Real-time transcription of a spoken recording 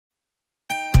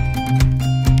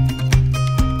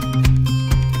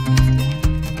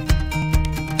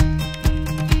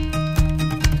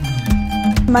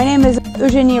My name is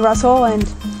Eugenie and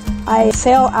I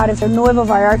sail out of Nuevo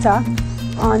Vallarta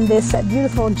on this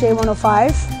beautiful J105.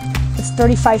 It's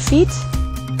 35 feet.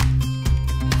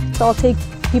 So I'll take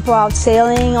people out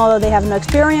sailing, although they have no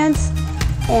experience,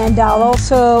 and I'll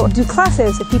also do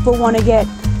classes if people want to get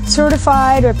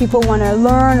certified or people want to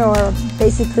learn or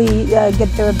basically get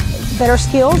their better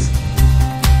skills.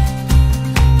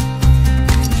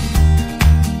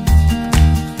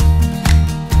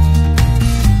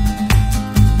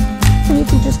 You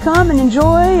can just come and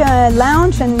enjoy,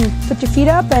 lounge and put your feet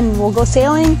up and we'll go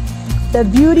sailing. The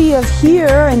beauty of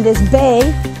here in this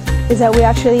bay is that we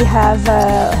actually have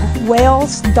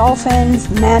whales, dolphins,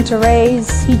 manta rays,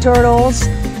 sea turtles.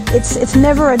 It's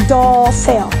never a dull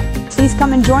sail. Please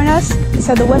come and join us.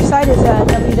 So the website is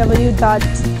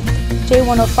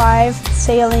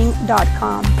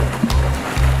www.j105sailing.com.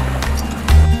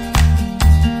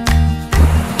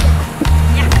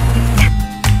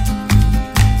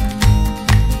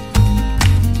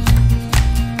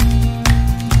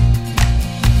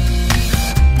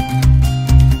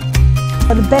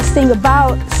 The best thing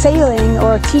about sailing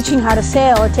or teaching how to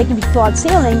sail or taking people out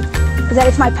sailing is that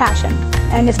it's my passion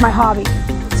and it's my hobby.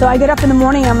 So I get up in the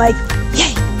morning and I'm like,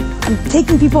 yay, I'm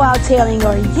taking people out sailing,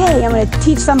 or yay, I'm going to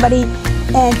teach somebody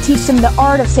and teach them the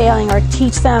art of sailing or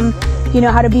teach them, you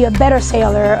know, how to be a better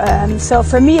sailor. So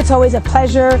for me it's always a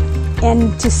pleasure,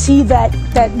 and to see that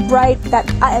bright, that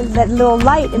little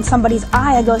light in somebody's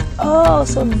eye, I go, oh,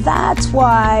 so that's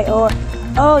why, or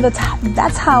oh,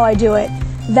 that's how I do it.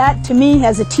 That, to me,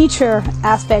 as a teacher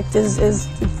aspect, is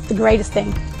the greatest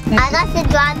thing. I got to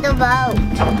drive the boat.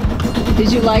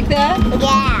 Did you like that?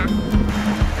 Yeah.